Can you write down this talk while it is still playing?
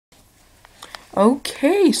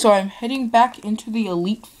Okay, so I'm heading back into the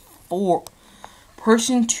Elite Four.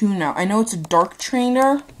 Person 2 now. I know it's a dark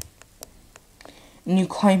trainer. And you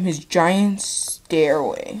climb his giant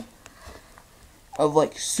stairway of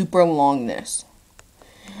like super longness.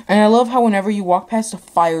 And I love how whenever you walk past a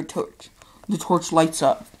fire torch, the torch lights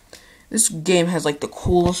up. This game has like the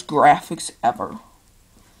coolest graphics ever.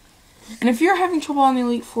 And if you're having trouble on the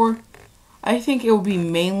Elite Four, I think it will be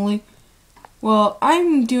mainly... Well,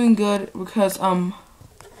 I'm doing good because, I'm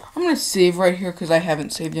going to save right here because I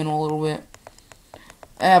haven't saved in a little bit.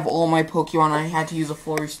 I have all my Pokemon. I had to use a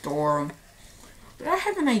full restore. But I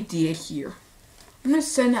have an idea here. I'm going to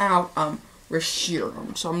send out,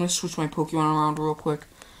 Reshiram. So I'm going to switch my Pokemon around real quick.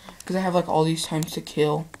 Because I have, like, all these times to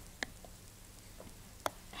kill.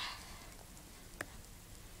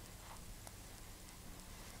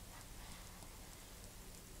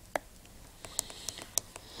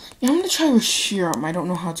 Yeah, I'm going to try Reshiram. I don't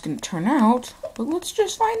know how it's going to turn out. But let's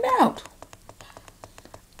just find out.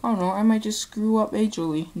 I don't know. I might just screw up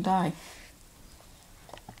majorly and die.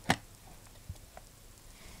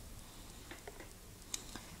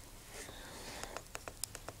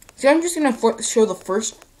 See, I'm just going to show the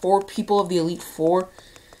first 4 people of the Elite Four.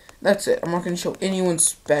 That's it. I'm not going to show anyone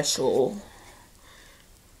special.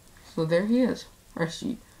 So there he is.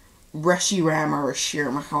 Reshiram or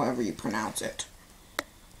Reshiram, however you pronounce it.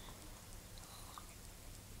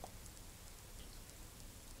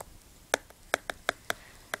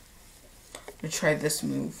 I'm going to try this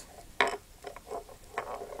move.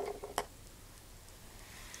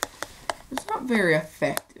 It's not very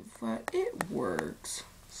effective, but it works.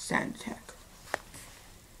 Sandtech.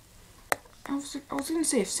 I was gonna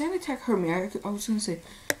say, if Sandtech hurt me, I was gonna say,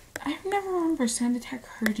 I never remember Sandtech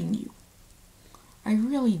hurting you. I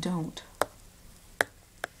really don't.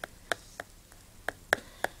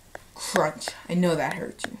 Crunch. I know that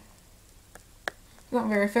hurt you. Not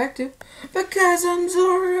very effective. Because I'm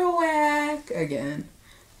Zoroark again.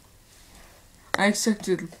 I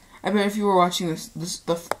accepted. I bet if you were watching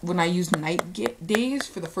when I used night days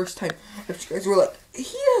for the first time, if you guys were like,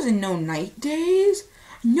 he doesn't know night days.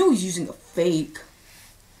 I know he's using a fake.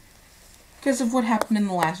 Because of what happened in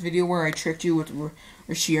the last video where I tricked you with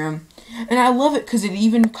Reshiram. And I love it because it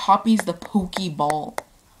even copies the Pokeball.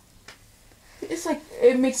 It's like,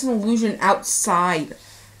 it makes an illusion inside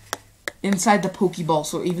the Pokeball,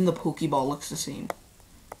 so even the Pokeball looks the same.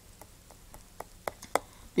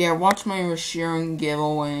 Yeah, watch my Reshiram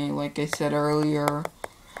giveaway, like I said earlier.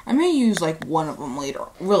 I may use, like, one of them later.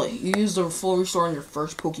 Really, you use the full restore on your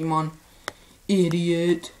first Pokemon.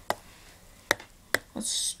 Idiot. That's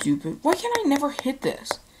stupid. Why can't I never hit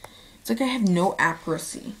this? It's like I have no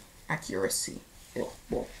accuracy. Ew,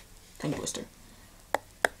 well, tongue twister.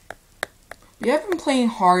 Yeah, I've been playing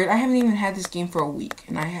hard. I haven't even had this game for a week.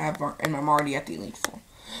 And I'm already at the Elite Four.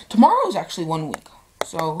 Tomorrow is actually 1 week.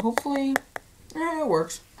 So, hopefully... it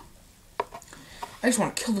works. I just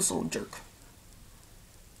want to kill this little jerk.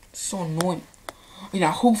 It's so annoying.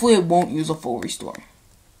 Yeah, hopefully it won't use a full restore.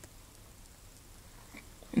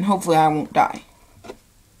 And hopefully I won't die.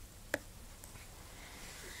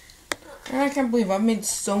 And I can't believe I've made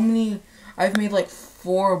like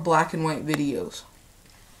 4 black and white videos.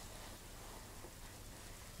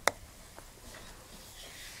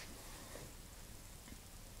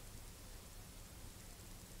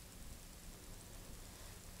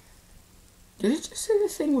 Did it just say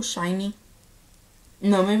this thing was shiny?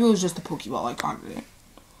 No, maybe it was just a Pokeball I caught it in.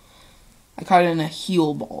 I caught it in a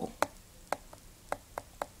heal ball.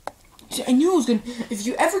 See, I knew it was gonna... If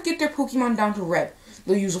you ever get their Pokemon down to red,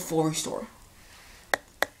 they'll use a full restore.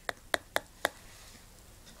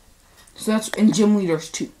 So that's... And gym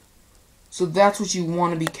leaders too. So that's what you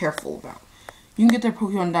want to be careful about. You can get their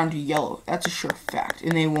Pokemon down to yellow. That's a sure fact.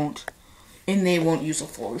 And they won't use a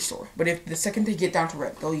full restore. But if the second they get down to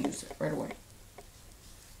red, they'll use it right away.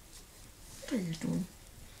 What are you doing?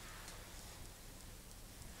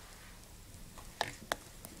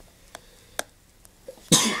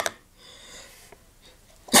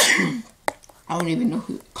 I don't even know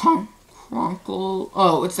who... Kronkle...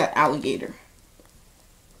 Oh, it's that alligator.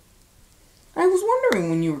 I was wondering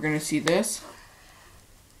when you were going to see this.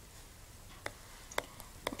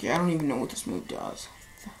 Okay, I don't even know what this move does.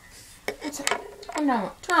 Turn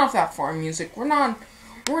off that farm music. We're not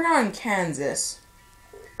in Kansas.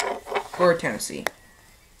 Or Tennessee.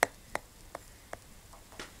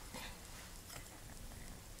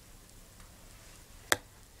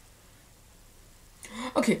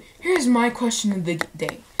 Okay, here's my question of the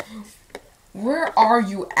day. Where are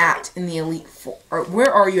you at in the Elite Four? Or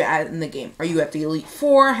where are you at in the game? Are you at the Elite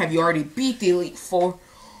Four? Have you already beat the Elite Four?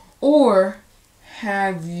 Or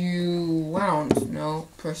have you, I don't know,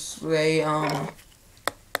 per se, I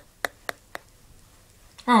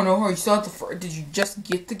don't know, are you still at the did you just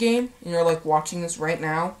get the game, and you're, like, watching this right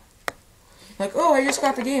now? Like, oh, I just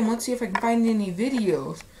got the game, let's see if I can find any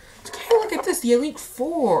videos. Okay, look at this, the Elite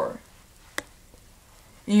Four.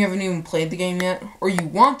 And you haven't even played the game yet, or you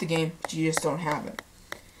want the game, but you just don't have it.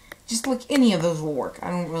 Just, like, any of those will work,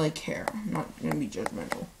 I don't really care, I'm not gonna be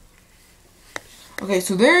judgmental. Okay,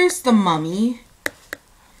 so there's the Mummy.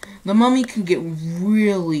 The Mummy can get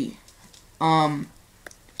really,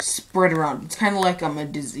 spread around. It's kind of like a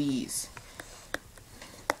disease.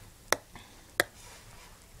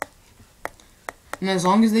 And as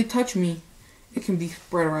long as they touch me, it can be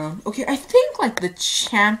spread around. Okay, I think, like, the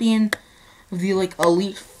champion of the, like,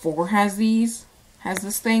 Elite Four has this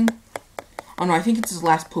thing. Oh, no, I think it's his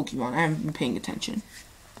last Pokemon. I haven't been paying attention.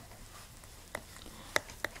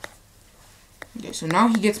 Okay, so now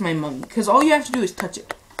he gets my Mummy. Because all you have to do is touch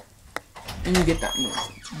it. And you get that move.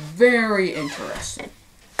 It's very interesting.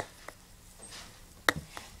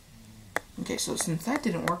 Okay, so since that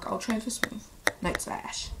didn't work, I'll try this move. Night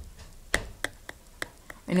Slash.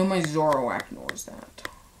 I know my Zoroark knows that.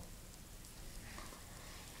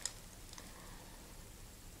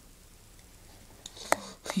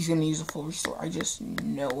 He's gonna use a full restore. I just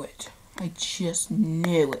know it. I just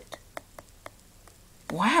knew it.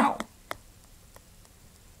 Wow.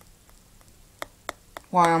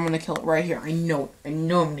 Wow, I'm gonna kill it right here. I know it. I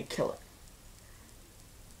know I'm gonna kill it.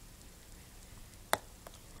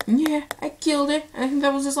 Yeah, I killed it. I think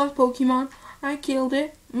that was his last Pokemon. I killed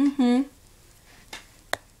it. Maybe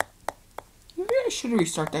I should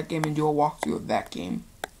restart that game and do a walkthrough of that game.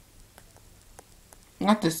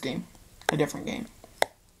 Not this game. A different game.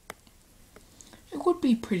 It would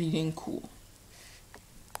be pretty dang cool.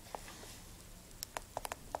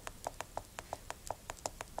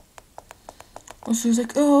 Oh, so he's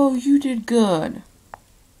like, oh, you did good.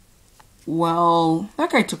 Well, that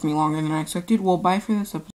guy took me longer than I expected. Well, bye for this episode.